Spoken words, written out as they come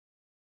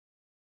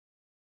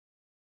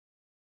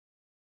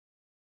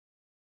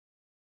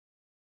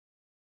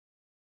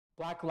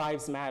Black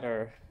lives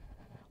matter.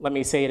 Let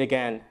me say it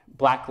again.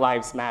 Black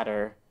lives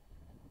matter.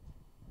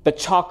 The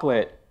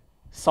chocolate,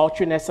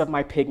 sultriness of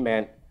my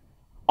pigment,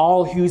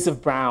 all hues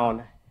of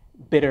brown,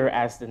 bitter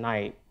as the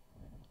night.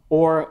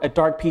 Or a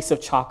dark piece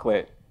of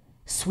chocolate,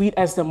 sweet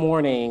as the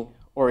morning,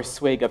 or a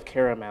swig of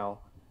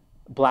caramel.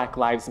 Black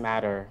lives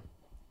matter.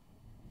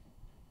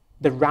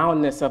 The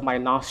roundness of my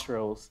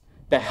nostrils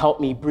that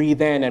help me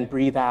breathe in and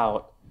breathe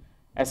out.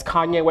 As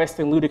Kanye West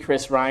and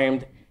Ludacris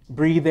rhymed,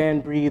 breathe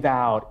in, breathe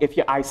out. If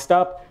you're iced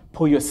up,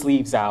 pull your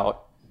sleeves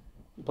out.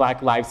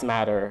 Black lives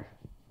matter.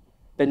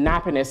 The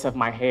nappiness of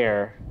my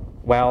hair,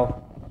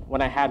 well,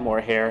 when I had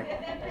more hair.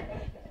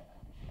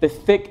 The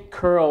thick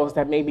curls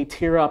that made me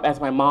tear up as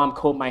my mom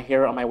combed my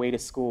hair on my way to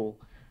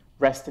school.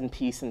 Rest in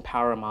peace and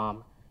power,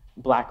 Mom.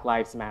 Black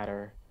lives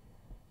matter.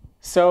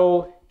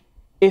 So,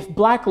 if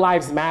Black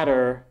lives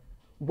matter,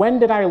 when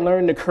did I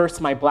learn to curse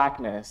my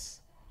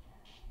blackness?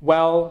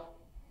 Well,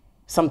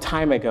 some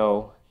time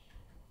ago.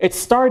 It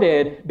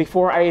started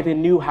before I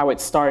even knew how it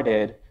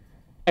started.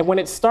 And when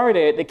it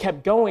started, it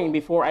kept going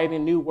before I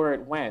even knew where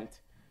it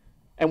went.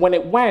 And when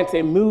it went,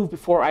 it moved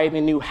before I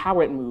even knew how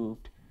it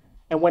moved.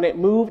 And when it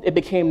moved, it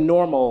became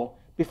normal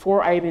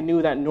before I even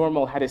knew that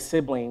normal had a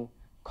sibling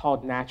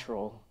called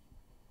natural.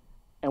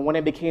 And when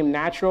it became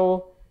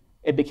natural,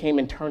 it became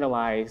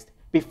internalized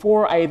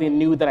before I even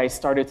knew that I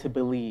started to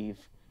believe.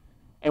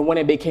 And when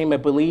it became a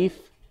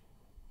belief,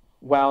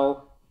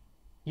 well,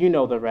 you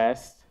know the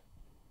rest.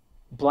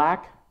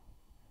 Black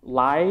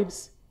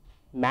lives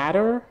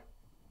matter?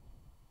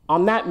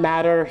 On that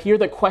matter, hear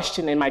the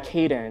question in my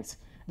cadence,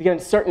 the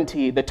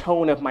uncertainty, the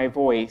tone of my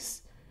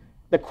voice.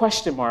 The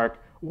question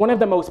mark, one of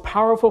the most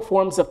powerful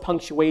forms of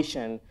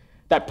punctuation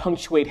that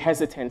punctuate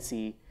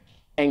hesitancy,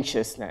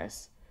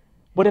 anxiousness.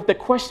 But if the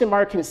question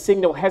mark can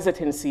signal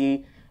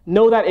hesitancy,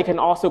 know that it can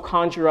also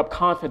conjure up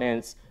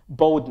confidence,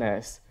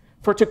 boldness.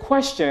 For to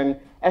question,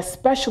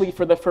 especially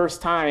for the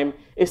first time,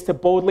 is to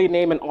boldly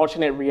name an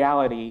alternate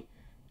reality,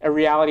 a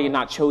reality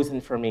not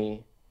chosen for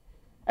me.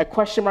 A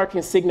question mark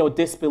can signal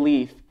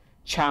disbelief,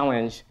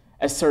 challenge,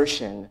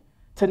 assertion,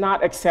 to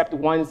not accept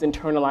one's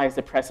internalized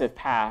oppressive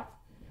path.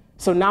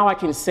 So now I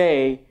can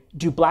say,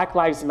 do Black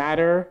lives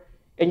matter?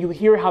 And you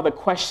hear how the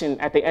question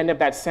at the end of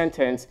that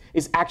sentence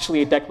is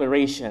actually a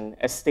declaration,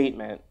 a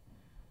statement.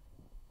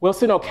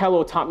 Wilson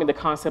Okello taught me the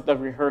concept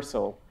of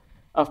rehearsal,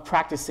 of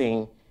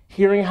practicing,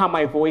 hearing how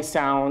my voice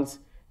sounds,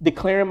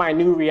 declaring my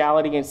new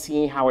reality and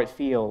seeing how it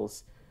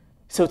feels.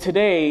 So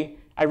today,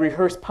 I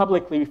rehearse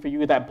publicly for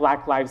you that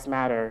Black lives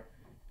matter,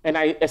 and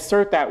I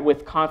assert that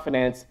with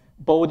confidence,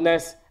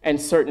 boldness,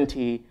 and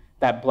certainty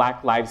that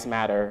Black lives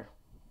matter.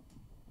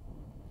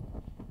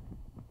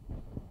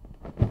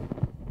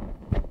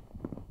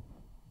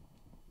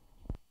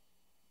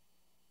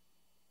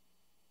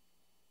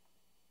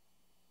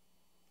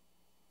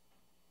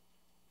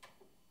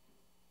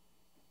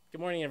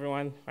 Good morning,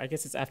 everyone. I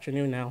guess it's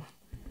afternoon now.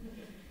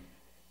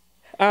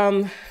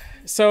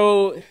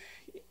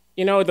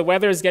 The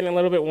weather is getting a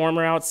little bit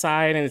warmer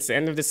outside, and it's the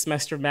end of the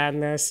semester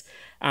madness.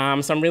 So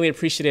I'm really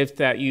appreciative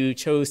that you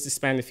chose to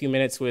spend a few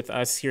minutes with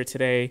us here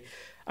today.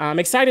 I'm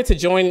excited to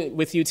join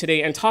with you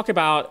today and talk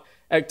about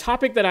a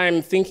topic that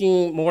I'm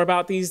thinking more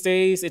about these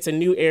days. It's a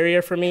new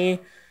area for me.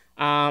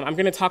 I'm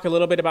going to talk a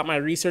little bit about my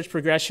research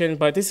progression,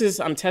 but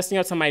I'm testing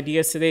out some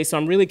ideas today, so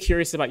I'm really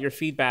curious about your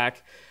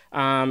feedback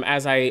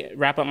as I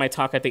wrap up my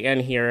talk at the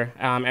end here,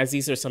 as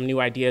these are some new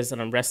ideas that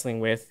I'm wrestling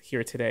with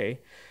here today.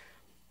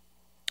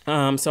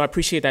 So I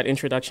appreciate that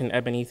introduction,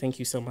 Ebony. Thank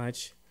you so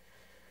much.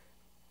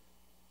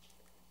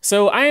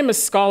 So I am a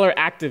scholar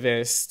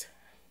activist.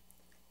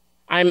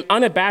 I'm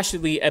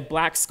unabashedly a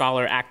Black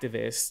scholar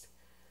activist.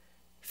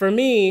 For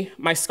me,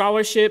 my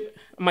scholar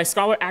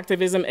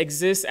activism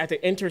exists at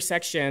the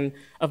intersection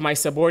of my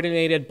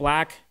subordinated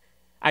Black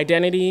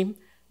identity,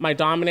 my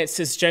dominant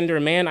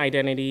cisgender man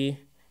identity,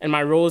 and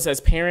my roles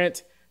as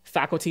parent,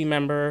 faculty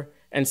member,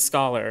 and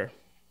scholar.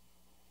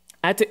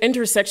 At the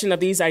intersection of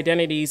these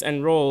identities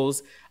and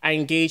roles, I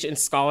engage in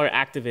scholar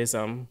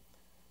activism.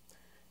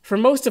 For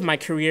most of my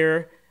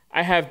career,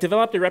 I have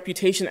developed a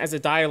reputation as a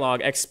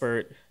dialogue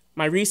expert.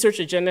 My research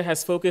agenda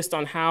has focused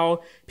on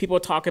how people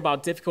talk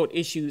about difficult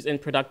issues in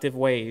productive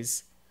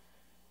ways.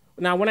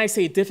 Now, when I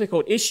say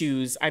difficult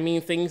issues, I mean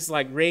things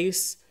like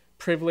race,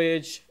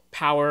 privilege,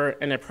 power,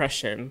 and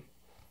oppression.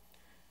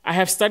 I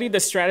have studied the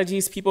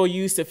strategies people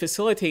use to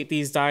facilitate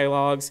these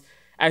dialogues,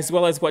 as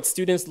well as what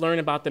students learn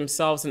about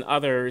themselves and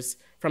others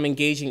from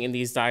engaging in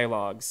these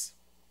dialogues.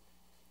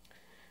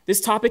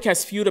 This topic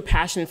has fueled a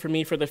passion for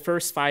me for the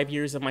first 5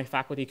 years of my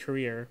faculty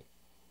career.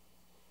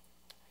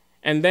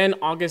 And then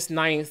August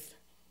 9th,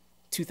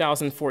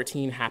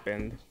 2014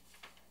 happened.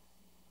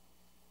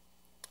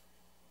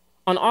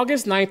 On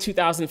August 9th,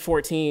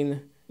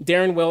 2014,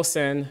 Darren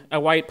Wilson, a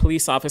white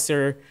police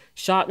officer,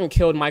 shot and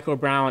killed Michael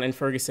Brown in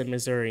Ferguson,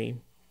 Missouri.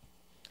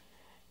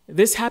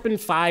 This happened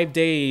 5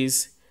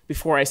 days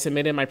before I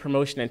submitted my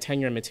promotion and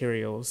tenure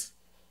materials.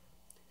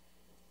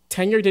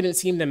 Tenure didn't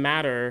seem to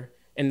matter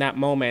in that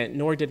moment,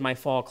 nor did my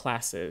fall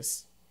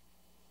classes.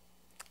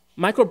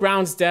 Michael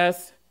Brown's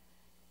death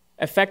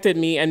affected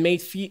me and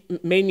made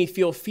me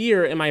feel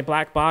fear in my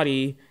Black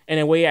body in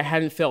a way I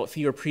hadn't felt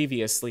fear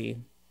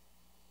previously.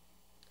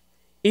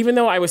 Even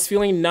though I was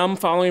feeling numb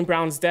following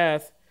Brown's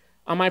death,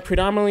 on my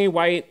predominantly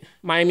white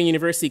Miami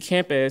University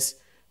campus,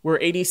 where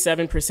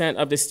 87%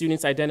 of the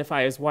students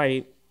identify as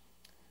white,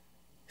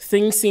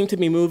 things seemed to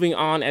be moving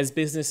on as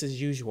business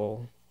as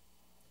usual.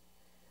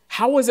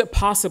 How was it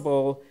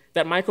possible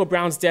that Michael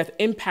Brown's death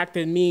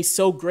impacted me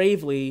so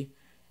gravely,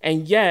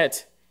 and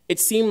yet it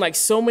seemed like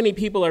so many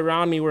people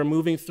around me were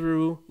moving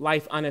through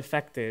life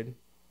unaffected?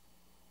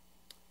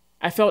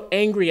 I felt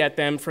angry at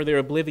them for their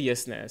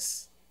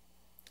obliviousness,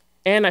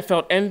 and I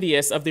felt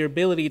envious of their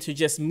ability to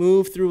just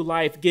move through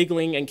life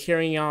giggling and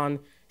carrying on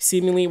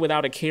seemingly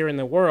without a care in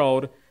the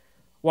world,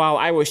 while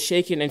I was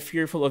shaken and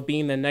fearful of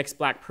being the next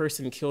Black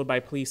person killed by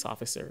a police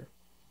officer.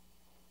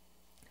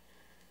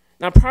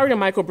 Now, prior to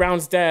Michael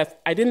Brown's death,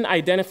 I didn't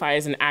identify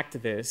as an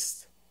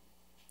activist.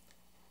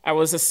 I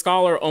was a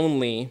scholar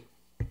only.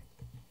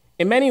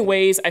 In many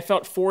ways, I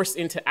felt forced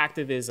into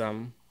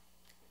activism.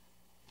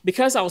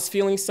 Because I was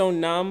feeling so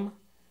numb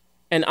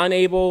and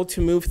unable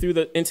to move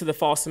into the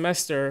fall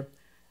semester,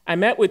 I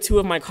met with two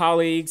of my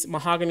colleagues,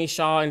 Mahogany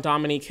Shaw and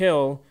Dominique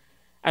Hill,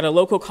 at a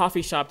local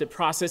coffee shop to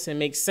process and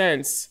make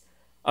sense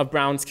of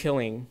Brown's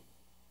killing.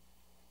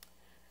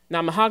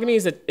 Now, Mahogany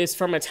is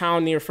from a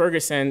town near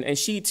Ferguson, and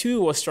she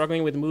too was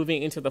struggling with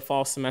moving into the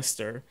fall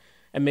semester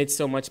amid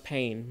so much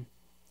pain.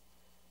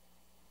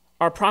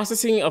 Our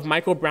processing of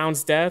Michael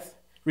Brown's death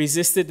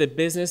resisted the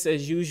business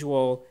as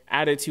usual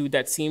attitude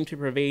that seemed to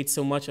pervade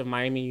so much of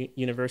Miami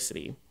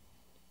University.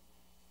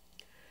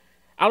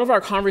 Out of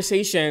our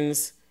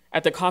conversations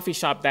at the coffee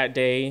shop that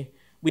day,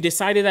 we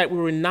decided that we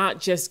were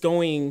not just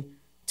going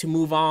to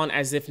move on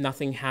as if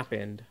nothing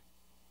happened.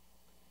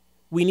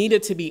 We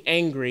needed to be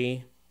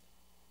angry,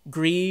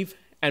 grieve,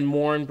 and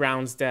mourn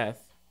Brown's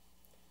death.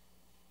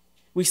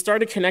 We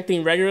started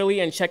connecting regularly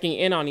and checking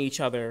in on each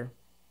other.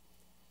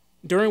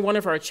 During one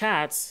of our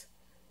chats,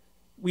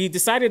 we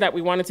decided that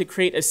we wanted to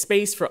create a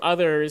space for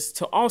others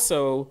to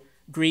also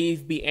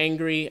grieve, be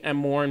angry, and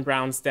mourn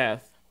Brown's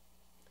death.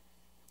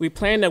 We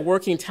planned a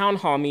working town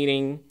hall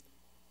meeting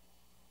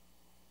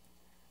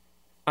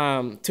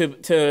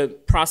to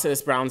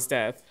process Brown's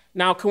death.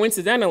 Now,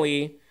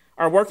 coincidentally,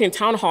 our working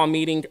town hall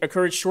meeting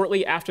occurred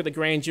shortly after the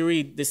grand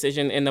jury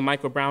decision in the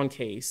Michael Brown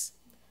case.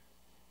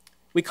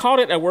 We called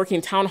it a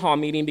working town hall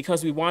meeting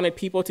because we wanted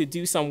people to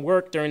do some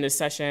work during the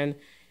session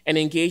and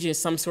engage in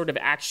some sort of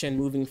action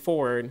moving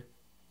forward.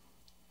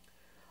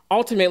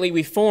 Ultimately,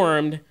 we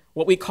formed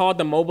what we called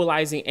the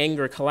Mobilizing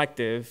Anger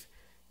Collective,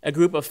 a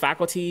group of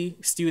faculty,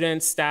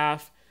 students,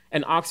 staff,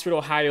 and Oxford,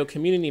 Ohio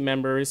community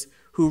members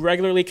who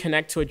regularly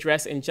connect to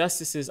address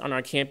injustices on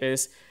our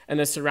campus and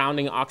the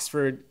surrounding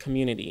Oxford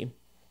community.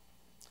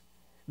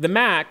 The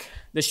MAC,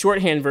 the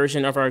shorthand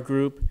version of our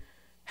group,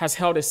 has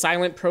held a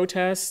silent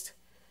protest,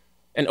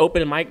 an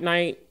open mic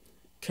night,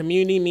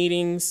 community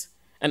meetings,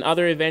 and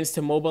other events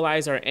to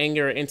mobilize our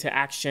anger into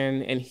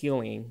action and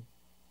healing.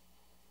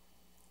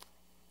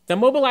 The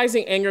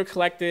Mobilizing Anger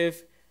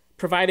Collective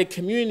provided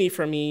community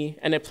for me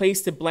and a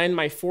place to blend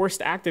my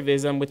forced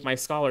activism with my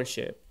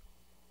scholarship.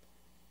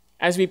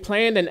 As we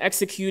planned and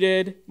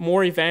executed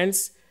more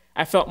events,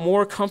 I felt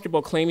more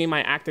comfortable claiming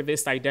my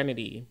activist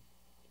identity.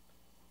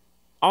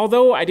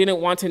 Although I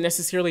didn't want to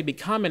necessarily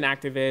become an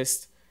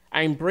activist,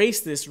 I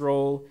embraced this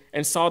role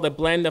and saw the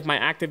blend of my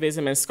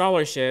activism and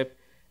scholarship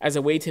as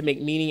a way to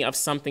make meaning of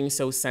something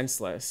so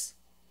senseless.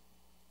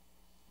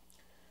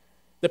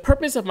 The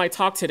purpose of my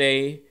talk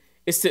today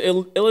is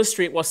to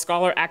illustrate what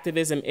scholar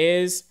activism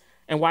is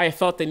and why I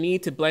felt the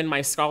need to blend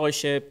my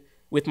scholarship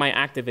with my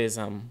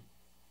activism.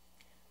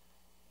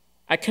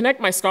 I connect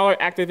my scholar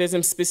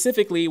activism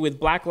specifically with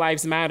Black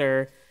Lives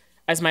Matter,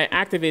 as my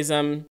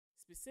activism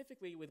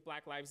specifically with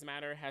Black Lives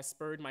Matter has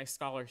spurred my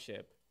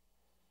scholarship.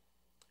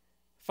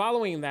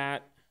 Following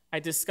that, I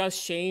discuss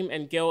shame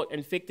and guilt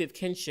and fictive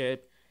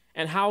kinship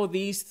and how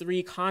these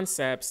three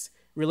concepts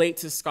relate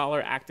to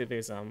scholar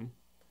activism.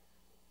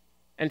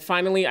 And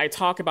finally, I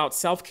talk about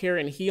self-care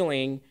and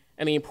healing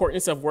and the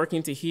importance of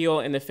working to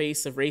heal in the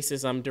face of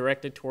racism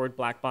directed toward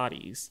Black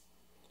bodies.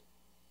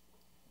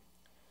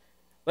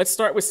 Let's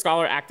start with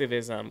scholar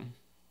activism.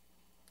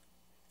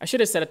 I should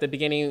have said at the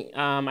beginning,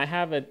 I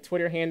have a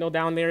Twitter handle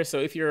down there, so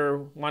if you're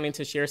wanting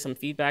to share some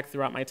feedback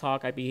throughout my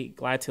talk, I'd be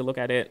glad to look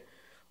at it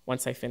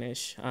once I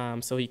finish.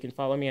 So you can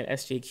follow me at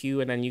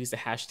SJQ and then use the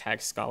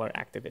hashtag scholar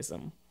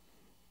activism.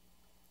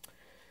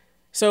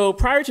 So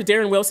prior to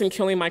Darren Wilson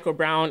killing Michael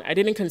Brown, I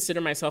didn't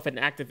consider myself an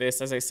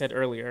activist, as I said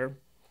earlier.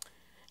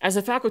 As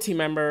a faculty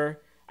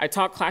member, I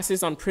taught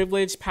classes on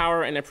privilege,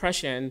 power, and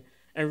oppression,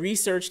 and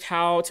researched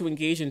how to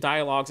engage in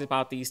dialogues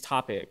about these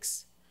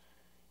topics.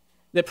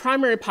 The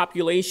primary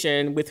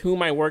population with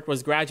whom I worked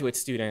was graduate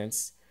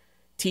students,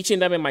 teaching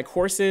them in my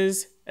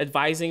courses,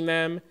 advising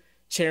them,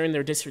 chairing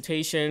their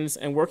dissertations,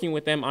 and working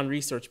with them on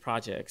research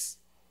projects.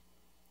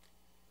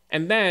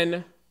 And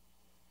then,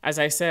 as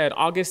I said,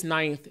 August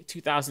 9th,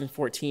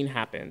 2014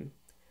 happened.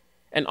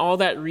 And all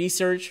that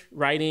research,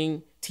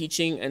 writing,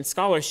 teaching, and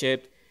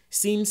scholarship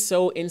seemed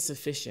so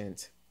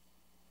insufficient.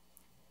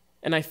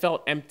 and I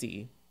felt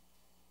empty,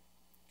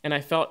 and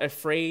I felt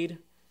afraid,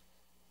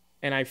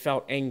 and I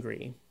felt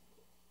angry.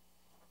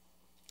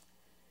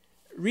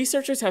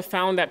 Researchers have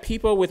found that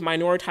people with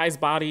minoritized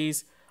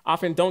bodies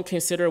often don't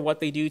consider what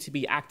they do to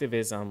be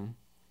activism.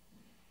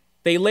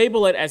 They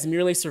label it as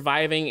merely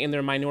surviving in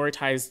their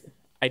minoritized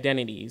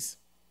identities.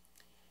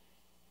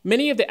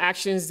 Many of the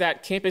actions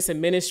that campus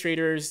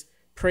administrators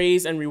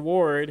praise and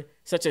reward,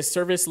 such as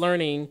service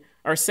learning,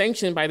 are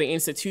sanctioned by the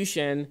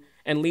institution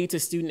and lead to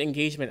student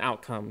engagement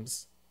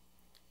outcomes,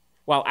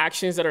 while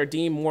actions that are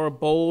deemed more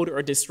bold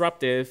or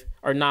disruptive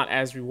are not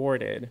as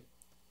rewarded.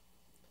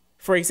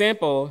 For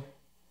example,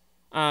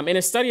 in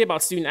a study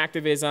about student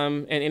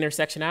activism and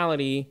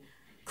intersectionality,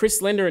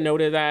 Chris Linder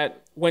noted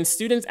that when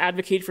students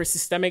advocate for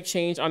systemic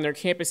change on their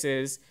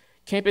campuses,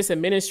 campus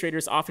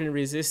administrators often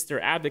resist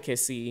their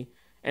advocacy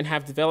and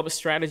have developed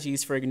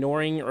strategies for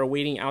ignoring or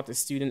waiting out the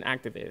student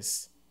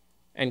activists,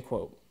 end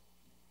quote.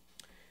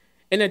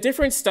 In a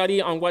different study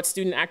on what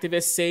student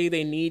activists say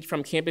they need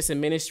from campus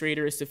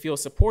administrators to feel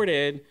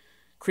supported,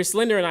 Chris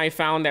Linder and I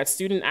found that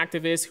student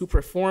activists who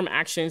perform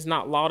actions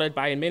not lauded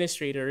by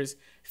administrators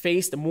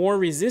faced more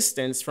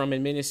resistance from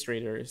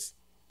administrators.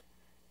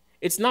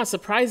 It's not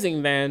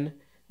surprising then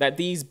that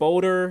these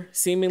bolder,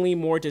 seemingly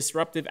more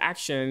disruptive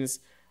actions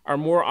are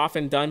more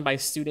often done by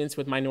students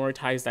with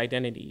minoritized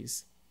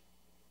identities.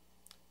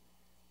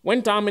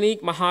 When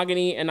Dominique,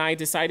 Mahogany, and I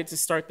decided to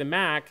start the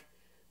MAC,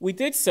 we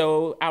did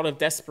so out of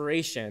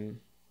desperation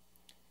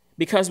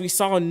because we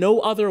saw no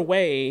other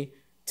way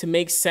to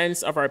make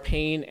sense of our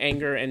pain,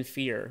 anger, and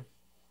fear.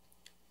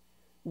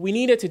 We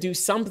needed to do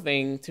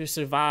something to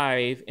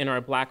survive in our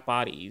Black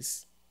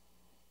bodies.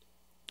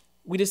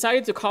 We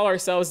decided to call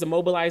ourselves the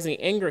Mobilizing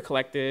Anger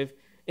Collective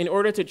in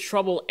order to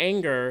trouble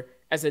anger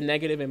as a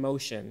negative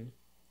emotion.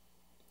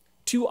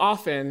 Too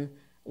often,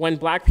 when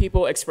Black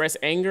people express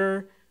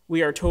anger,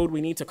 we are told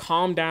we need to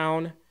calm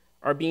down,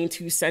 are being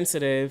too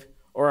sensitive,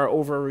 or are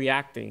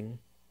overreacting.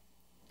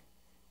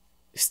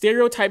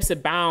 Stereotypes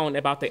abound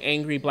about the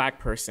angry Black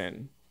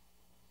person.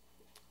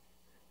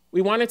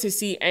 We wanted to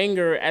see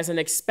anger as an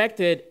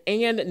expected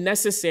and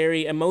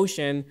necessary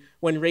emotion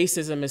when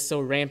racism is so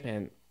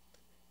rampant.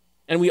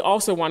 And we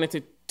also wanted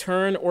to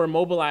turn or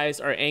mobilize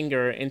our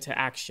anger into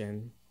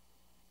action.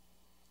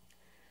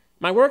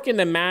 My work in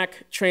the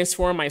MAC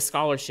transformed my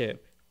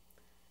scholarship.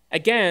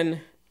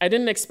 Again, I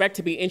didn't expect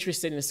to be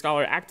interested in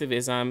scholar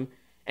activism,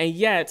 and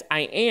yet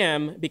I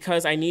am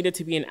because I needed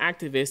to be an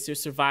activist to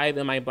survive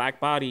in my Black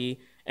body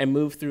and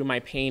move through my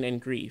pain and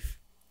grief.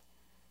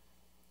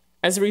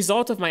 As a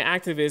result of my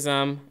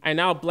activism, I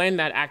now blend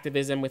that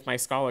activism with my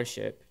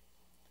scholarship.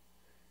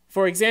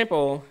 For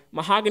example,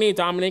 Mahogany,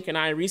 Dominic, and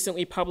I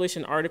recently published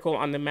an article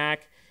on the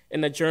MAC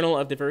in the Journal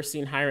of Diversity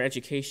in Higher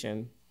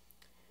Education.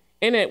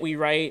 In it, we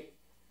write,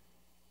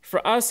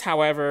 "For us,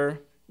 however,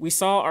 we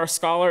saw our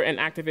scholar and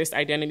activist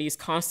identities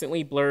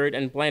constantly blurred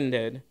and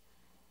blended.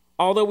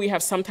 Although we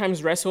have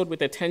sometimes wrestled with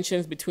the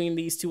tensions between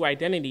these two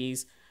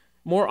identities,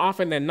 more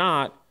often than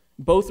not,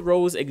 both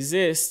roles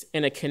exist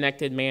in a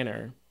connected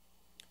manner.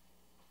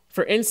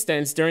 For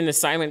instance, during the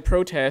silent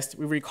protest,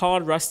 we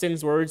recalled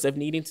Rustin's words of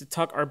needing to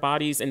tuck our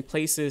bodies in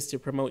places to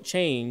promote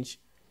change.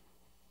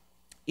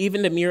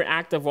 Even the mere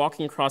act of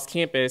walking across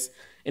campus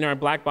in our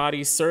Black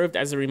bodies served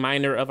as a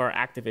reminder of our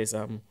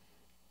activism.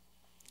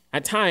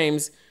 At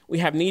times, we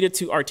have needed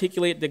to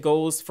articulate the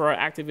goals for our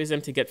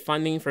activism to get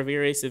funding for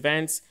various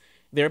events,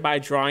 thereby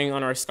drawing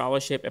on our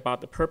scholarship about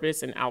the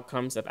purpose and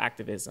outcomes of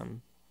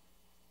activism,"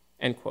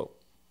 end quote.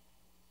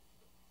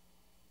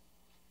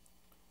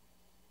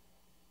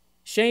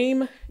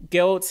 Shame,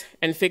 guilt,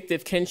 and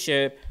fictive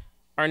kinship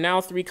are now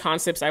three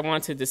concepts I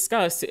want to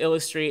discuss to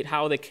illustrate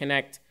how they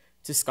connect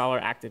to scholar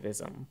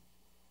activism.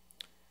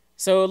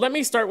 So let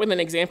me start with an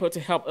example to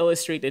help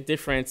illustrate the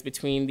difference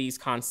between these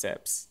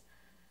concepts.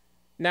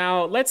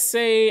 Now, let's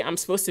say I'm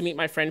supposed to meet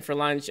my friend for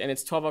lunch and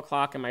it's 12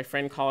 o'clock and my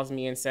friend calls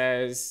me and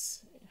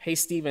says, "Hey,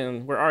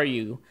 Steven, where are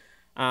you?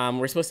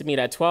 We're supposed to meet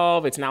at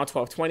 12, it's now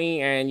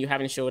 12:20 and you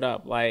haven't showed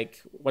up.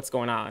 Like, what's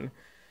going on?"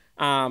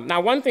 Now,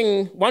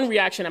 one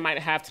reaction I might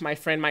have to my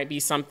friend might be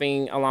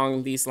something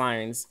along these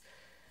lines.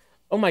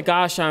 "Oh my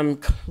gosh, I'm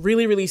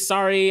really, really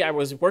sorry. I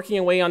was working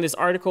away on this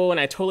article and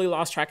I totally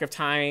lost track of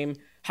time.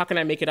 How can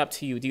I make it up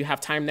to you? Do you have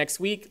time next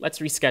week? Let's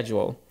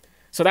reschedule."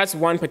 So that's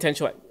one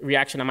potential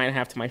reaction I might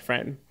have to my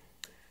friend.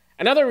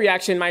 Another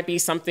reaction might be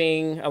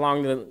something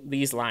along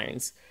these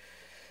lines.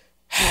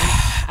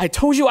 "I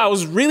told you I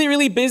was really,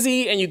 really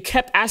busy and you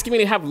kept asking me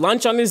to have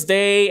lunch on this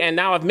day and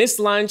now I've missed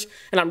lunch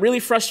and I'm really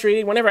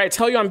frustrated. Whenever I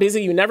tell you I'm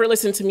busy, you never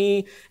listen to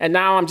me and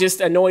now I'm just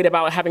annoyed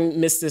about having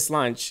missed this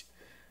lunch."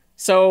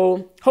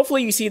 So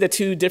hopefully you see the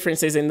two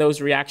differences in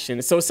those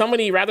reactions. So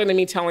rather than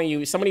me telling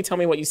you, somebody tell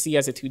me what you see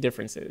as the two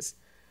differences.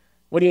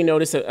 What do you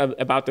notice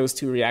about those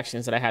two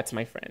reactions that I had to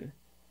my friend?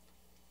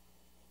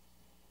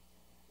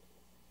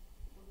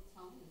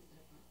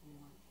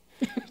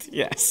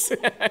 Yes.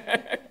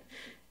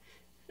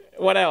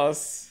 What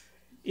else?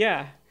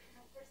 Yeah.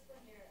 First,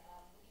 when you're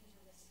looking to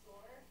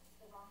restore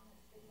the wrong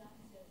that's been done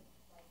to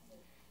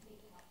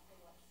making up for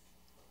what's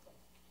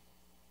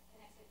an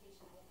expectation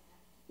application of looking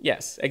at.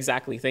 Yes,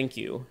 exactly. Thank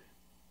you.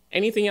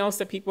 Anything else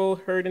that people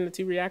heard in the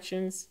two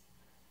reactions?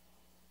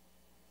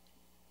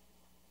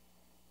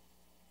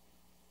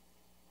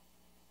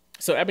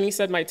 So Ebony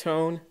said my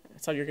tone.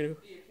 That's how you're going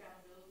to. The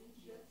accountability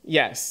shift.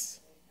 Yes.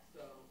 So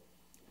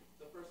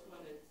the first one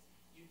is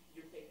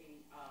you're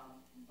taking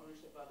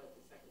ownership of it.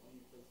 The second one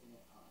you're placing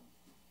it on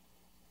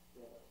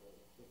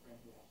the friend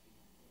who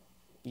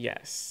actually.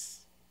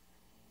 Yes.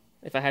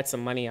 If I had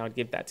some money, I would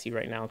give that to you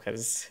right now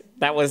because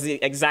that was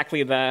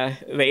exactly the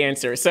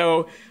answer.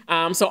 So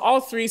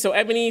all three. So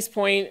Ebony's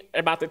point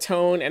about the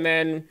tone, and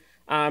then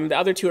the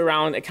other two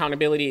around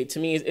accountability, to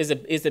me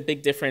is a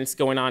big difference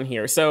going on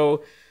here.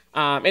 So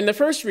in the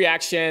first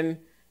reaction,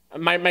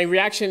 my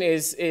reaction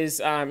is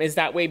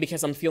that way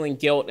because I'm feeling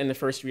guilt in the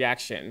first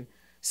reaction.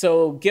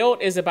 So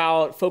guilt is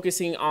about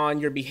focusing on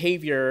your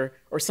behavior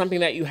or something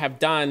that you have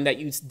done that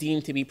you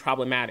deem to be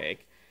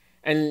problematic.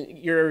 And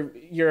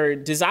your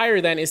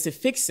desire then is to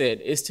fix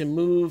it, is to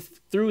move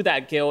through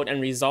that guilt and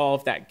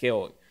resolve that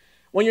guilt.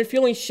 When you're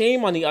feeling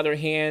shame, on the other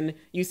hand,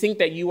 you think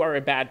that you are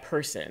a bad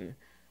person.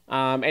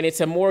 And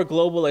it's a more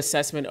global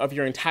assessment of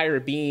your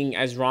entire being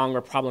as wrong or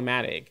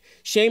problematic.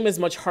 Shame is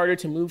much harder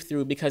to move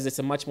through because it's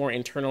a much more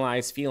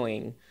internalized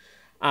feeling.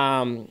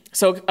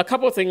 So a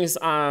couple of things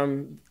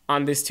on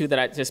this too that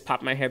I just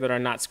popped in my head that are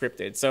not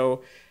scripted.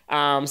 So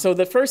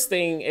the first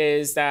thing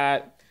is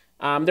that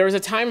there was a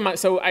time,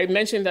 so I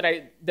mentioned that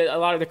a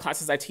lot of the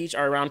classes I teach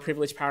are around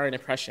privilege, power, and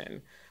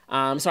oppression.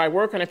 So I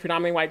work on a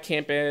predominantly white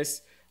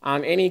campus.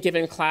 On any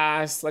given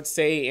class, let's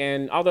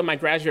say, although my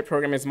graduate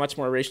program is much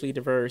more racially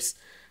diverse,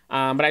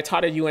 but I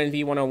taught a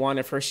UNV 101,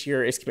 a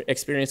first-year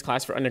experience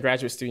class for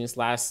undergraduate students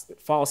last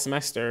fall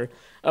semester.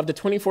 Of the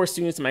 24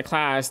 students in my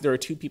class, there were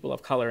 2 people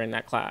of color in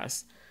that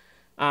class.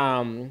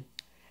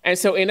 And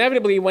so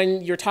inevitably,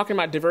 when you're talking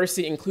about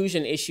diversity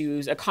inclusion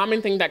issues, a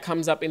common thing that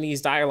comes up in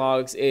these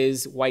dialogues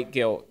is white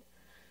guilt,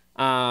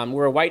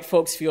 where white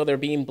folks feel they're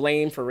being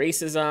blamed for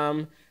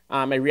racism.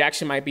 A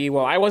reaction might be,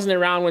 well, I wasn't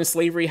around when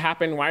slavery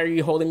happened. Why are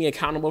you holding me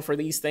accountable for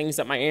these things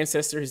that my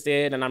ancestors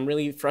did? And I'm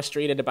really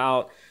frustrated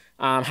about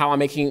how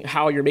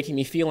you're making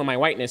me feel in my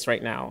whiteness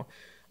right now.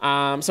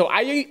 So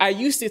I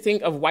used to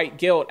think of white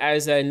guilt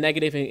as a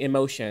negative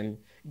emotion.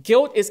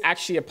 Guilt is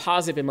actually a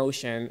positive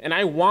emotion, and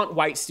I want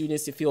white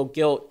students to feel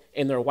guilt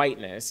in their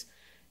whiteness,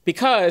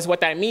 because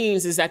what that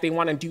means is that they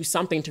want to do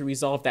something to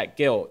resolve that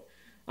guilt.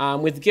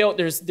 With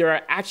guilt, there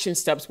are action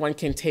steps one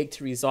can take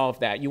to resolve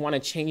that. You want to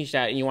change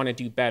that, and you want to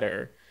do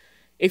better.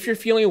 If you're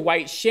feeling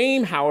white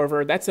shame,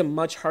 however, that's a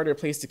much harder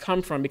place to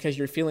come from because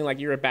you're feeling like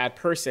you're a bad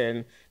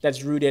person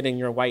that's rooted in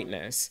your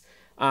whiteness.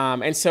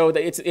 And so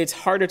it's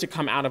harder to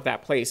come out of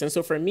that place. And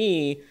so for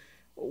me,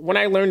 when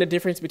I learned the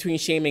difference between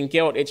shame and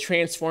guilt, it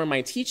transformed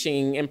my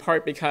teaching, in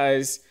part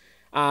because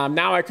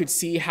now I could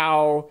see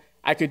how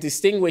I could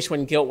distinguish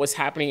when guilt was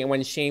happening and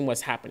when shame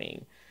was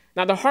happening.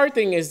 Now, the hard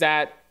thing is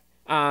that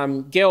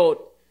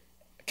guilt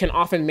can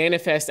often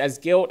manifest as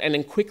guilt and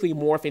then quickly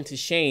morph into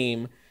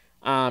shame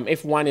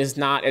if one is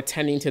not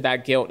attending to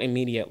that guilt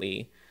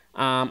immediately.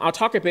 I'll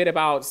talk a bit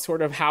about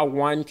sort of how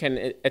one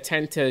can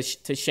attend to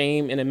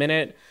shame in a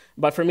minute,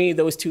 but for me,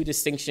 those two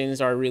distinctions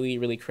are really,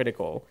 really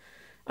critical.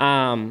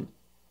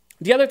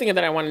 The other thing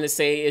that I wanted to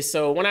say is,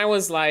 so when I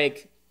was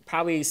like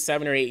probably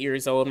 7 or 8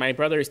 years old, my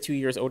brother is 2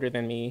 years older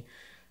than me.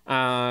 We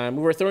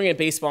were throwing a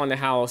baseball in the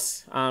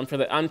house for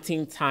the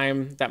umpteenth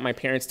time that my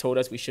parents told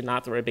us we should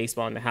not throw a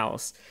baseball in the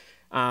house.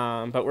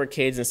 But we're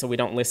kids, and so we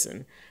don't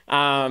listen.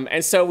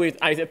 And so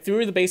I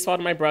threw the baseball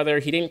to my brother.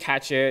 He didn't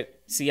catch it.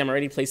 See, I'm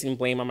already placing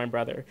blame on my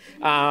brother.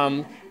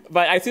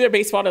 But I threw the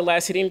baseball to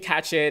Les. He didn't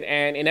catch it,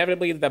 and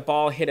inevitably the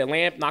ball hit a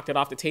lamp, knocked it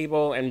off the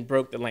table, and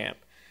broke the lamp.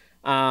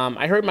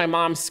 I heard my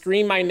mom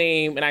scream my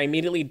name, and I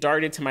immediately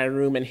darted to my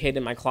room and hid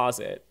in my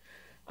closet.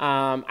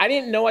 I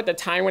didn't know at the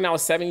time when I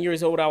was 7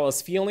 years old what I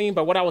was feeling,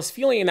 but what I was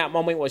feeling in that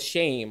moment was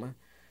shame.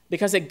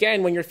 Because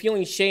again, when you're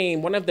feeling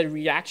shame, one of the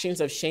reactions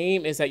of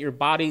shame is that your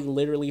body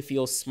literally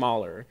feels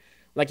smaller,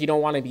 like you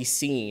don't want to be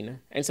seen.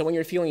 And so when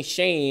you're feeling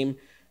shame,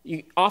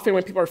 often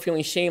when people are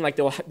feeling shame, like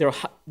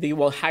they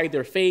will hide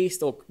their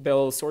face,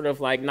 they'll sort of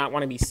like not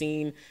want to be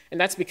seen,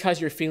 and that's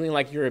because you're feeling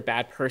like you're a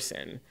bad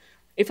person.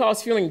 If I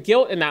was feeling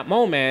guilt in that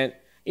moment,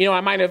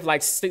 I might have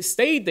like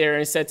stayed there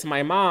and said to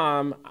my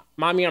mom,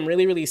 "Mommy, I'm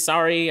really, really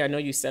sorry. I know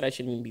you said I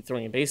shouldn't be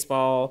throwing a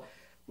baseball.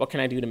 What can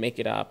I do to make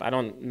it up?" I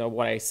don't know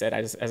what I said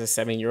as a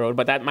 7-year-old,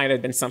 but that might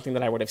have been something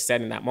that I would have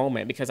said in that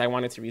moment because I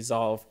wanted to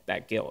resolve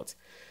that guilt.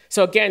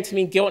 So again, to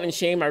me, guilt and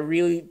shame are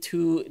really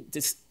two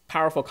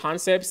powerful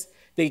concepts.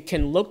 They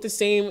can look the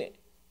same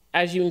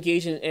as you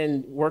engage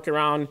in work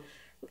around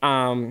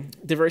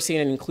diversity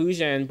and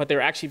inclusion, but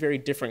they're actually very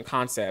different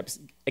concepts.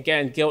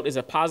 Again, guilt is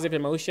a positive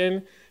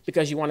emotion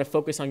because you want to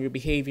focus on your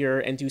behavior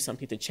and do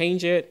something to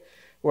change it.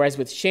 Whereas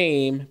with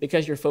shame,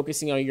 because you're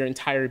focusing on your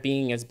entire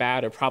being as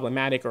bad or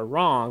problematic or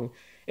wrong,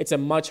 it's a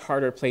much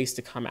harder place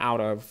to come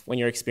out of when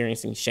you're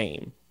experiencing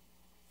shame.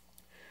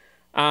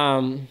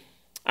 All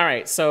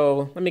right,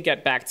 so let me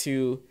get back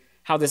to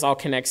how this all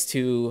connects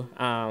to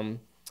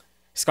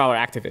scholar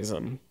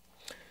activism.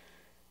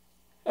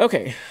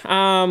 Okay,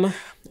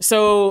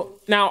 So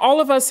now all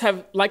of us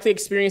have likely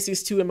experienced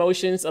these two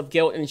emotions of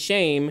guilt and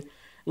shame,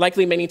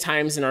 likely many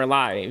times in our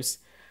lives.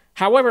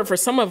 However, for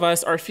some of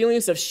us, our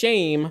feelings of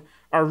shame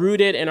are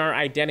rooted in our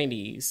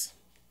identities.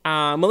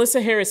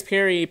 Melissa Harris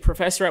Perry,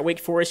 professor at Wake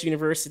Forest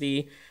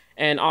University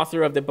and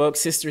author of the book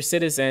Sister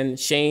Citizen,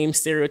 Shame,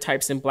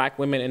 Stereotypes in Black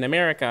Women in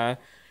America,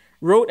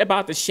 wrote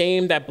about the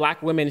shame that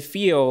Black women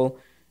feel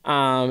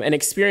and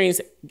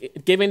experience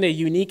given the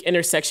unique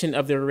intersection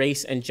of their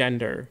race and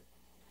gender.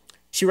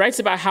 She writes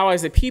about how,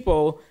 as a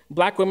people,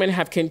 Black women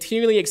have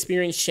continually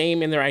experienced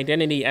shame in their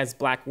identity as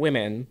Black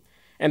women,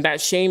 and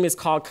that shame is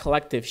called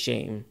collective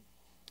shame.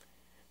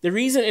 The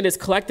reason it is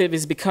collective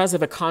is because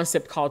of a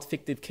concept called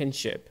fictive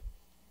kinship.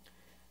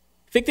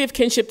 Fictive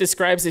kinship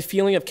describes a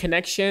feeling of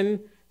connection,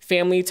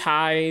 family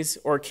ties,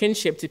 or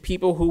kinship to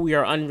people who we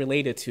are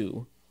unrelated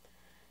to.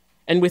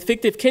 And with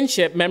fictive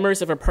kinship,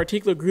 members of a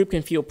particular group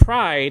can feel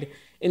pride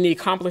in the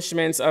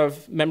accomplishments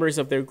of members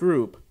of their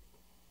group.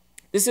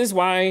 This is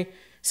why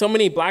so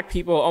many Black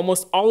people,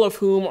 almost all of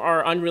whom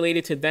are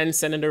unrelated to then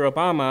Senator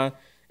Obama,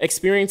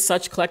 experienced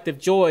such collective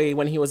joy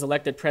when he was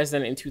elected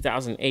president in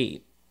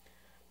 2008.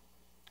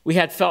 We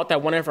had felt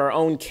that one of our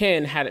own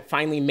kin had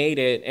finally made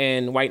it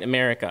in white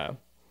America.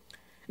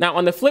 Now,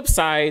 on the flip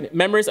side,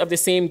 members of the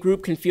same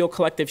group can feel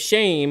collective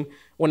shame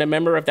when a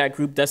member of that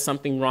group does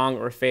something wrong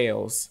or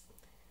fails.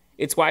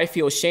 It's why I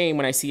feel shame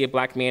when I see a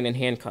Black man in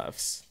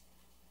handcuffs.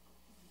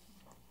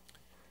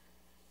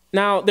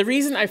 Now, the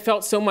reason I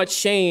felt so much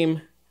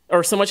shame,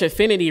 or so much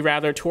affinity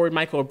rather, toward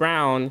Michael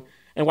Brown,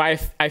 and why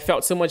I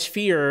felt so much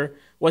fear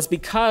was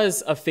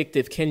because of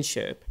fictive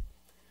kinship.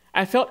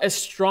 I felt a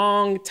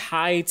strong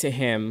tie to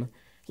him,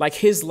 like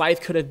his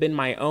life could have been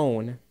my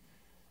own.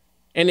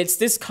 And it's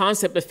this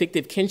concept of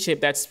fictive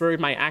kinship that spurred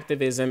my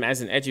activism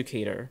as an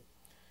educator.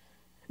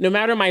 No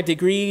matter my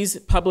degrees,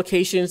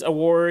 publications,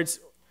 awards,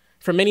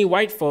 for many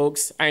white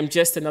folks, I am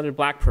just another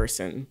Black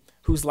person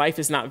whose life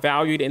is not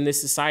valued in this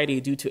society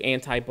due to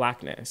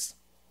anti-Blackness.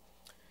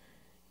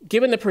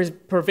 Given the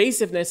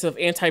pervasiveness of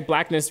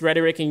anti-Blackness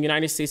rhetoric in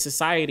United States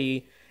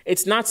society,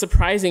 it's not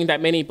surprising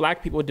that many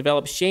Black people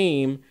develop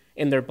shame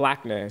in their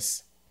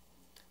Blackness.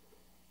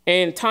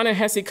 In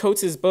Ta-Nehisi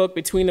Coates' book,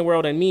 Between the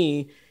World and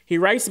Me, he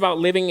writes about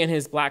living in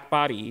his Black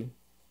body.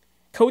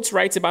 Coates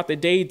writes about the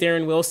day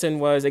Darren Wilson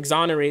was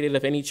exonerated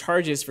of any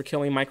charges for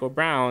killing Michael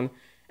Brown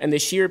and the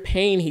sheer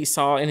pain he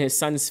saw in his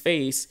son's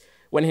face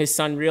when his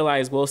son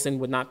realized Wilson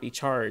would not be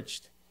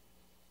charged.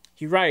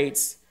 He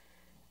writes,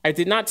 "I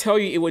did not tell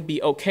you it would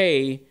be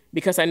okay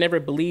because I never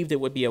believed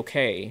it would be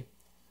okay.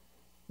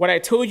 What I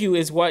told you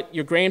is what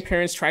your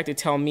grandparents tried to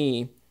tell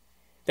me,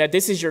 that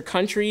this is your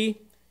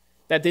country,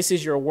 that this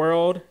is your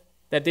world,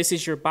 that this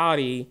is your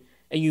body,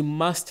 and you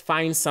must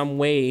find some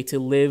way to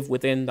live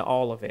within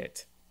all of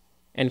it."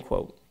 End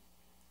quote.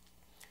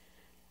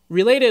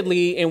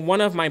 Relatedly, in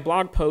one of my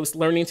blog posts,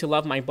 Learning to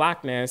Love My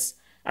Blackness,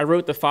 I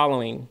wrote the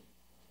following.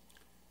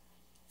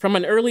 From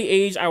an early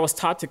age, I was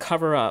taught to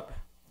cover up,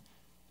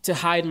 to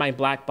hide my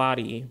Black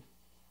body,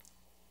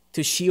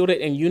 to shield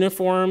it in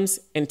uniforms,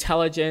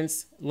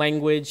 intelligence,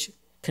 language,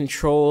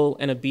 control,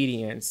 and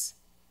obedience.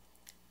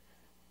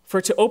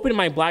 For to open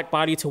my Black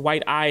body to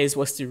white eyes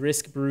was to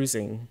risk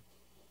bruising.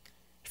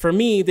 For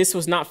me, this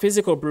was not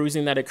physical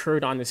bruising that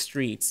occurred on the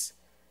streets.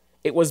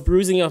 It was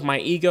bruising of my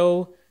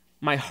ego,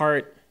 my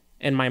heart,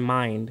 and my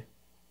mind.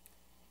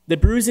 The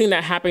bruising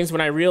that happens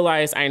when I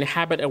realize I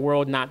inhabit a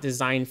world not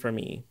designed for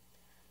me,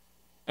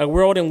 a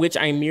world in which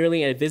I'm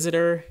merely a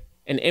visitor,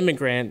 an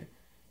immigrant,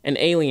 an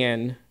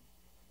alien,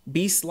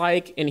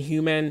 beast-like,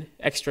 inhuman,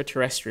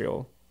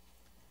 extraterrestrial.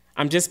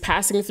 I'm just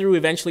passing through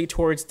eventually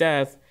towards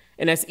death,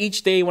 and as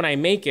each day when I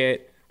make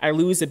it, I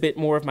lose a bit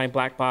more of my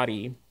Black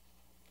body.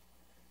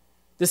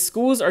 The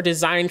schools are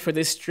designed for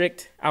this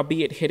strict,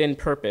 albeit hidden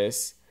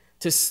purpose,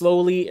 to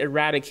slowly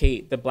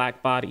eradicate the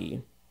Black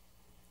body,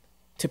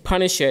 to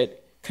punish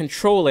it,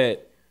 control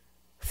it,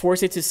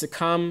 force it to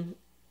succumb,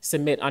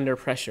 submit under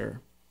pressure.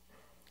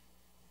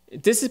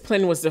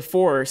 Discipline was the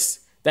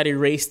force that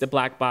erased the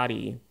Black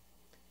body.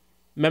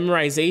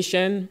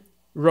 Memorization,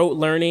 rote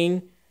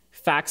learning,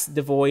 facts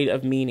devoid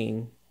of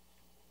meaning.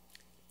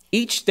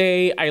 Each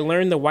day, I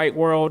learned the white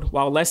world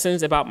while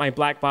lessons about my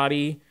Black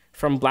body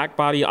from Black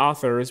body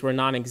authors were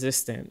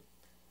non-existent.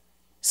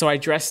 So I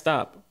dressed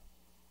up.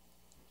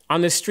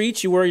 On the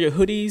streets, you wear your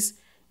hoodies,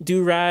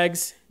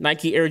 do-rags,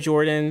 Nike Air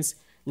Jordans,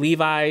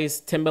 Levi's,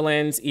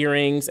 Timberlands,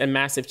 earrings, and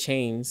massive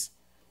chains.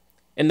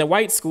 In the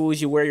white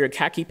schools, you wear your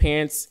khaki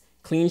pants,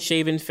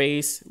 clean-shaven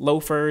face,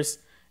 loafers,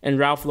 and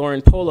Ralph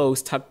Lauren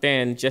polos tucked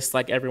in just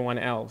like everyone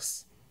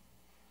else.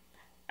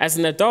 As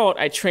an adult,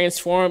 I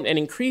transformed and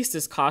increased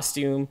this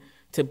costume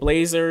to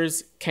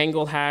blazers,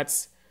 Kangol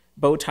hats,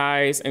 bow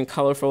ties, and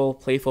colorful,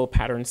 playful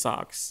patterned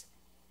socks.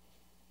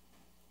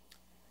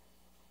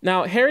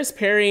 Now, Harris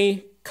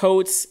Perry,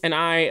 Coates, and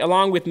I,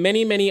 along with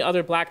many, many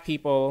other Black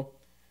people,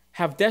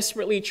 have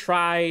desperately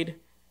tried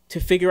to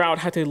figure out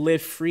how to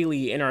live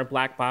freely in our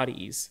Black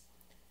bodies.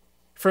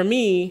 For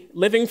me,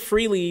 living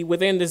freely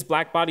within this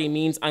Black body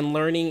means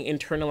unlearning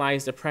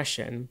internalized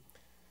oppression,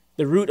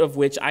 the root of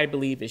which I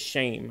believe is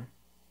shame.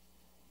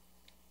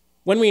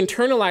 When we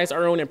internalize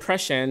our own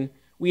oppression,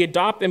 we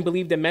adopt and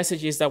believe the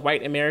messages that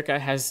white America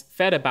has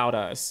fed about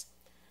us,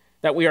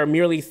 that we are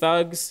merely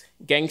thugs,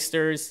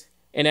 gangsters,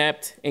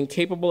 inept,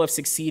 incapable of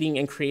succeeding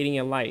and creating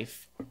a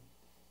life.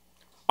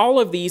 All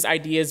of these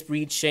ideas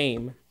breed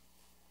shame.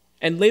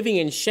 And living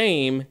in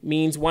shame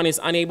means one is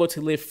unable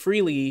to live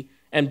freely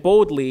and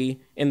boldly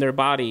in their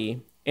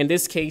body, in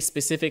this case,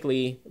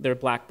 specifically, their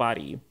Black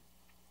body.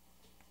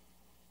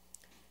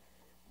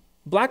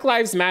 Black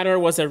Lives Matter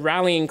was a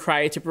rallying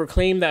cry to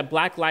proclaim that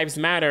Black lives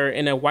matter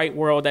in a white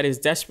world that is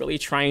desperately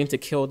trying to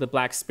kill the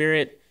Black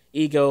spirit,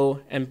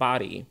 ego, and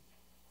body.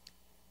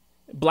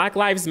 Black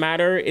Lives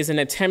Matter is an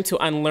attempt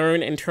to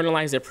unlearn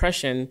internalized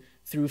oppression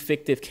through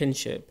fictive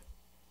kinship.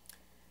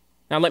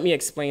 Now let me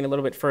explain a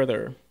little bit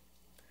further.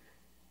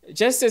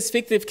 Just as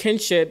fictive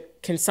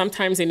kinship can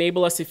sometimes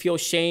enable us to feel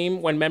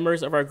shame when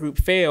members of our group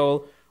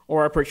fail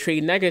or are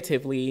portrayed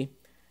negatively,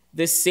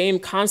 this same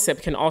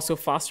concept can also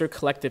foster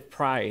collective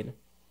pride.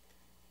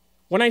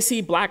 When I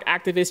see Black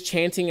activists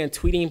chanting and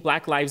tweeting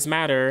Black Lives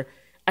Matter,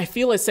 I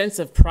feel a sense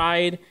of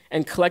pride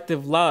and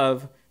collective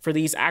love for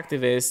these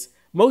activists,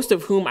 most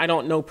of whom I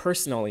don't know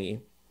personally.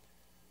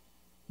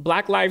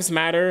 Black Lives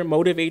Matter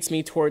motivates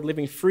me toward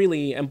living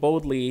freely and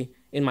boldly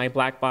in my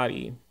Black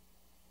body.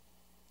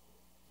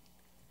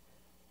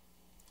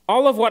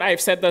 All of what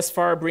I've said thus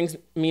far brings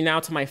me now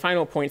to my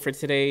final point for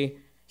today,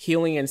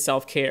 healing and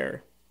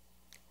self-care.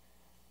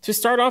 To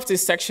start off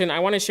this section, I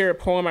want to share a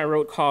poem I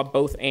wrote called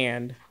Both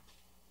And.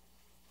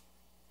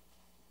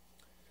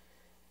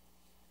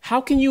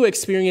 How can you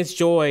experience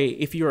joy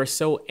if you are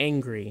so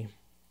angry?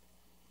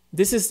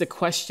 This is the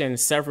question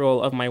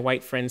several of my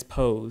white friends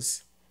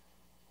pose.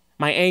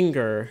 My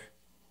anger,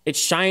 it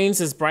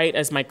shines as bright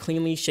as my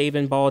cleanly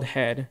shaven bald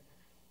head.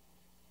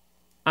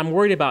 I'm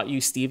worried about you,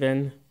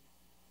 Stephen.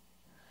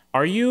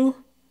 Are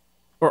you?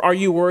 Or are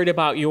you worried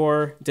about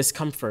your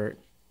discomfort?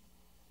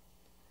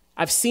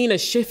 I've seen a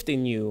shift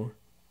in you.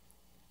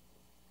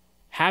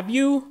 Have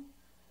you?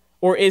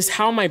 Or is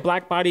how my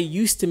Black body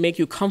used to make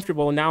you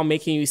comfortable now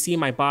making you see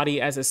my body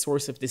as a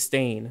source of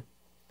disdain?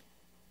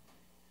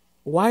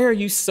 Why are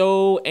you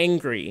so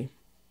angry?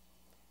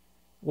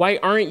 Why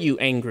aren't you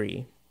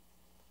angry?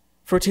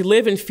 For to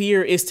live in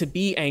fear is to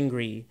be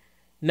angry,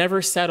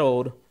 never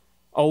settled,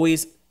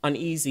 always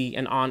uneasy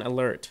and on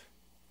alert.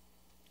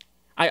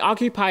 I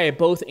occupy a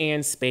both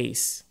and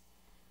space.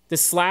 The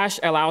slash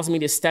allows me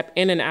to step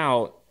in and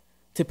out,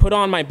 to put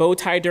on my bow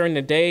tie during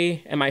the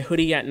day and my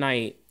hoodie at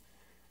night,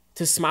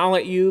 to smile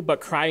at you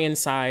but cry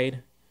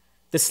inside.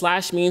 The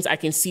slash means I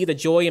can see the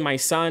joy in my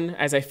son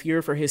as I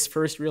fear for his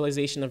first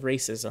realization of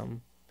racism.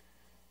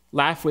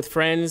 Laugh with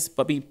friends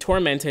but be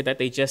tormented that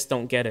they just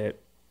don't get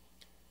it.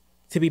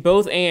 To be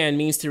both and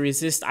means to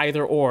resist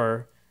either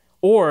or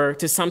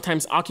to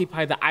sometimes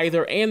occupy the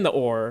either and the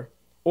or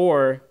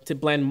to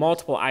blend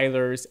multiple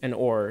eithers and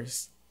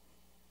ors.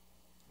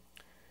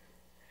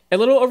 A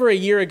little over a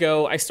year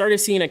ago, I started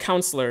seeing a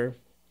counselor.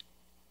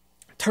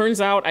 Turns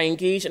out I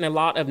engaged in a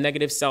lot of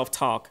negative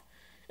self-talk,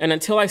 and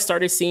until I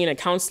started seeing a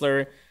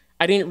counselor,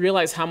 I didn't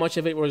realize how much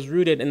of it was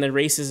rooted in the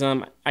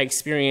racism I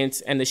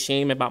experienced and the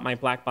shame about my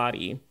Black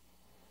body.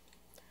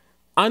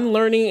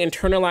 Unlearning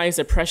internalized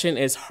oppression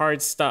is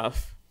hard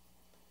stuff,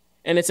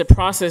 and it's a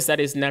process that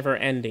is never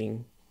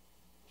ending.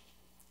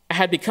 I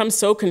had become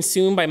so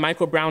consumed by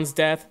Michael Brown's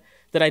death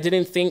that I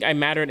didn't think I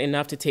mattered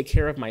enough to take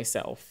care of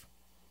myself.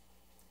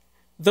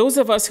 Those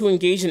of us who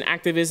engage in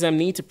activism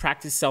need to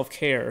practice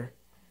self-care.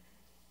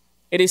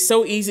 It is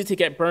so easy to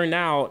get burned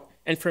out,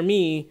 and for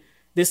me,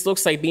 this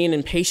looks like being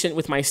impatient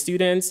with my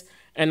students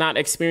and not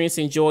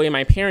experiencing joy in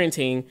my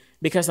parenting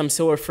because I'm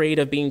so afraid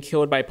of being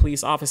killed by a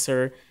police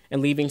officer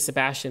and leaving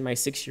Sebastian, my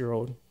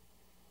 6-year-old.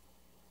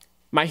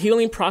 My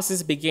healing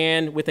process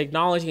began with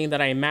acknowledging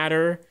that I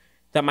matter,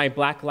 that my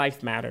Black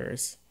life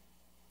matters.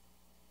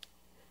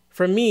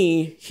 For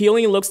me,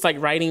 healing looks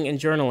like writing and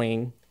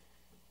journaling.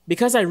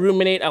 Because I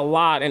ruminate a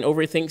lot and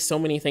overthink so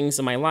many things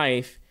in my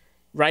life,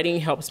 writing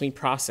helps me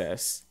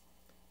process.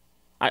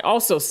 I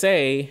also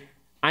say,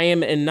 I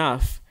am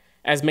enough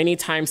as many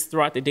times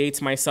throughout the day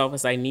to myself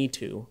as I need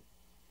to.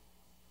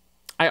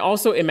 I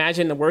also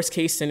imagine the worst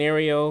case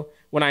scenario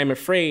when I'm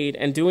afraid,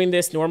 and doing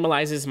this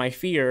normalizes my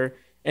fear,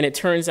 and it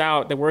turns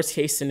out the worst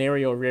case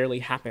scenario rarely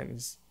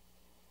happens.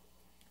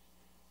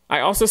 I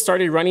also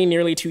started running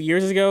nearly 2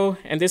 years ago,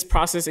 and this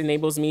process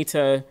enables me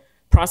to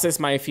process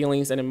my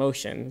feelings and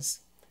emotions.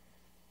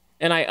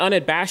 And I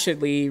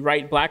unabashedly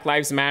write Black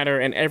Lives Matter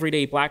and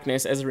everyday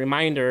Blackness as a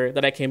reminder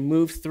that I can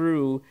move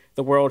through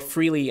the world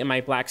freely in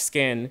my Black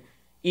skin,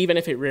 even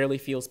if it rarely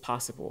feels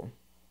possible.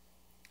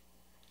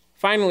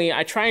 Finally,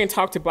 I try and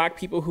talk to Black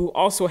people who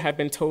also have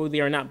been told they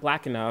are not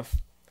Black enough,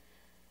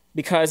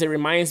 because it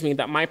reminds me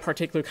that my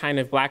particular kind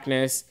of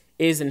Blackness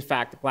is in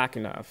fact Black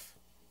enough.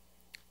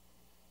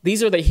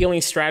 These are the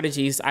healing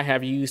strategies I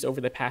have used over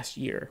the past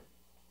year.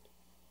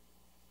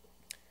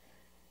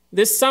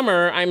 This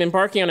summer, I'm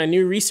embarking on a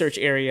new research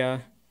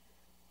area,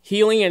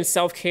 healing and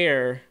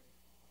self-care.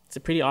 It's a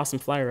pretty awesome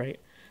flyer, right?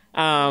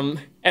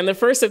 And the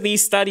first of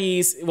these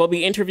studies will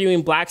be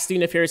interviewing Black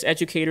student affairs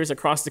educators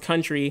across the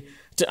country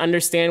to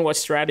understand what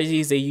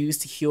strategies they use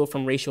to heal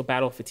from racial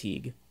battle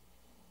fatigue.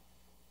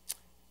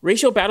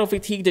 Racial battle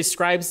fatigue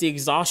describes the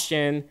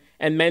exhaustion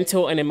and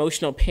mental and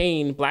emotional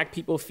pain Black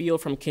people feel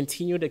from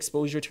continued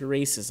exposure to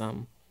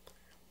racism.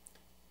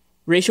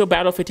 Racial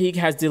battle fatigue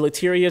has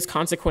deleterious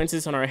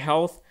consequences on our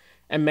health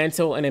and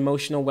mental and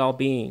emotional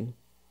well-being.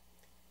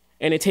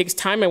 And it takes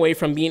time away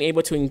from being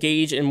able to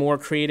engage in more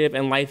creative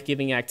and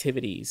life-giving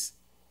activities.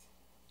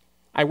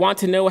 I want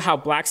to know how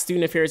Black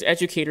student affairs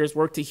educators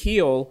work to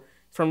heal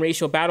from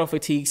racial battle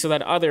fatigue so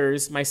that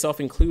others,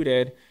 myself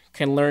included,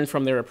 can learn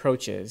from their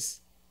approaches.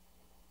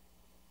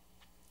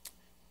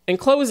 In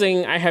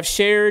closing, I have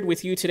shared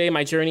with you today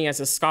my journey as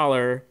a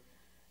scholar,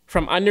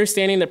 from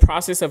understanding the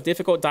process of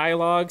difficult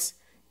dialogues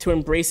to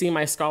embracing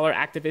my scholar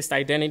activist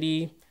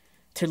identity,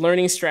 to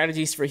learning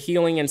strategies for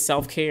healing and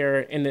self-care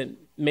in the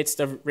midst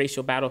of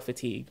racial battle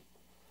fatigue.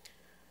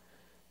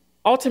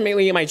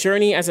 Ultimately, my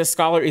journey as a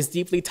scholar is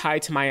deeply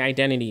tied to my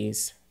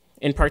identities,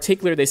 in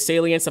particular the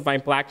salience of my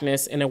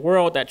Blackness in a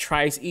world that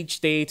tries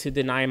each day to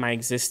deny my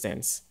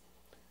existence.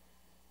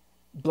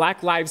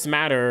 Black Lives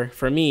Matter,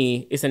 for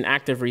me, is an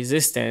act of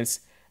resistance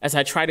as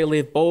I try to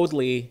live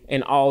boldly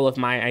in all of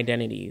my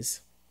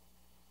identities.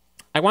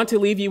 I want to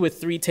leave you with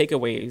 3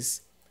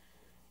 takeaways.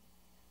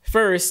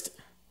 First,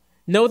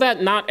 know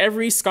that not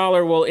every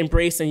scholar will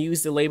embrace and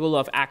use the label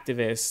of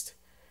activist.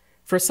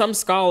 For some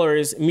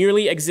scholars,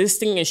 merely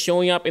existing and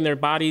showing up in their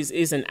bodies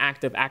is an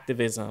act of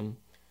activism.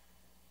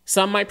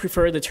 Some might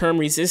prefer the term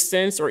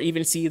resistance or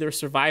even see their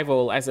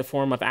survival as a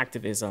form of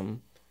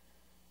activism.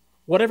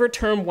 Whatever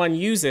term one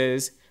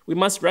uses, we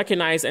must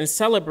recognize and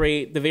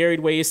celebrate the varied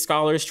ways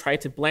scholars try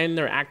to blend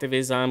their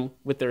activism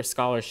with their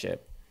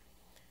scholarship.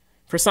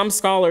 For some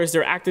scholars,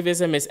 their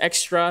activism is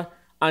extra,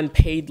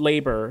 unpaid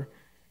labor,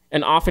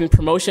 and often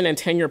promotion and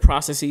tenure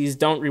processes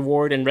don't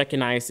reward and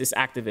recognize this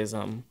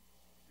activism.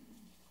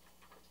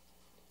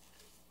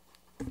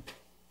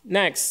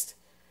 Next,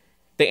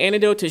 the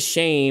antidote to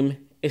shame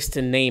is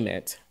to name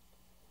it.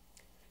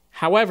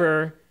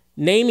 However,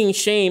 naming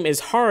shame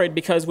is hard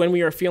because when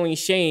we are feeling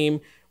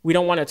shame, we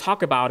don't want to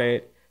talk about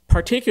it,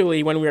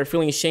 particularly when we are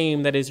feeling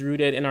shame that is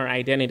rooted in our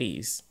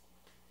identities.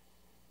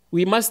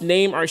 We must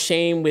name our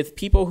shame with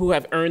people who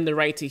have earned the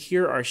right to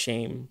hear our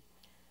shame,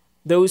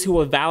 those who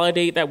will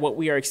validate that what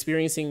we are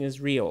experiencing is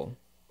real.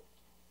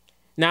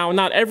 Now,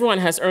 not everyone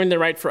has earned the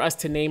right for us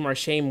to name our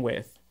shame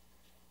with.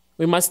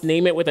 We must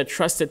name it with a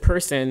trusted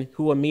person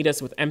who will meet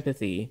us with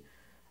empathy.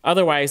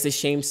 Otherwise, the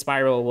shame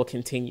spiral will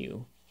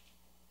continue.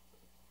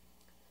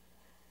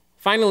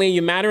 Finally,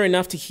 you matter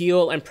enough to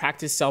heal and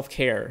practice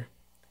self-care.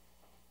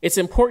 It's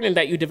important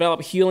that you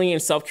develop healing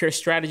and self-care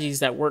strategies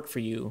that work for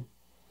you.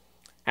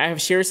 I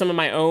have shared some of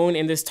my own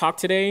in this talk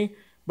today,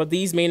 but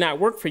these may not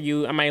work for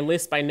you, and my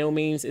list by no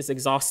means is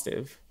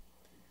exhaustive.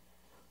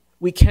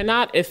 We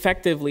cannot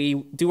effectively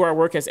do our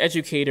work as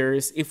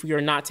educators if we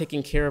are not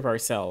taking care of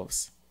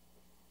ourselves.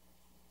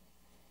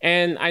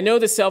 And I know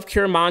the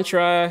self-care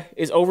mantra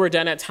is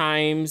overdone at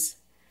times,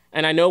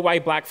 and I know why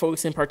Black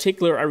folks in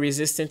particular are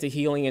resistant to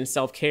healing and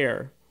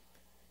self-care.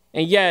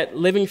 And yet,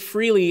 living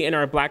freely in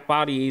our Black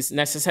bodies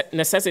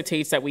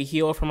necessitates that we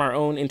heal from our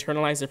own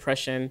internalized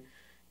oppression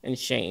and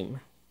shame.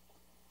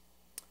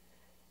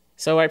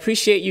 So I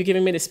appreciate you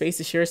giving me the space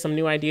to share some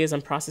new ideas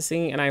I'm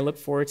processing, and I look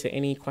forward to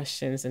any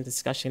questions and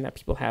discussion that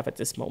people have at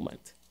this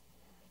moment.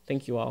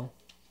 Thank you all.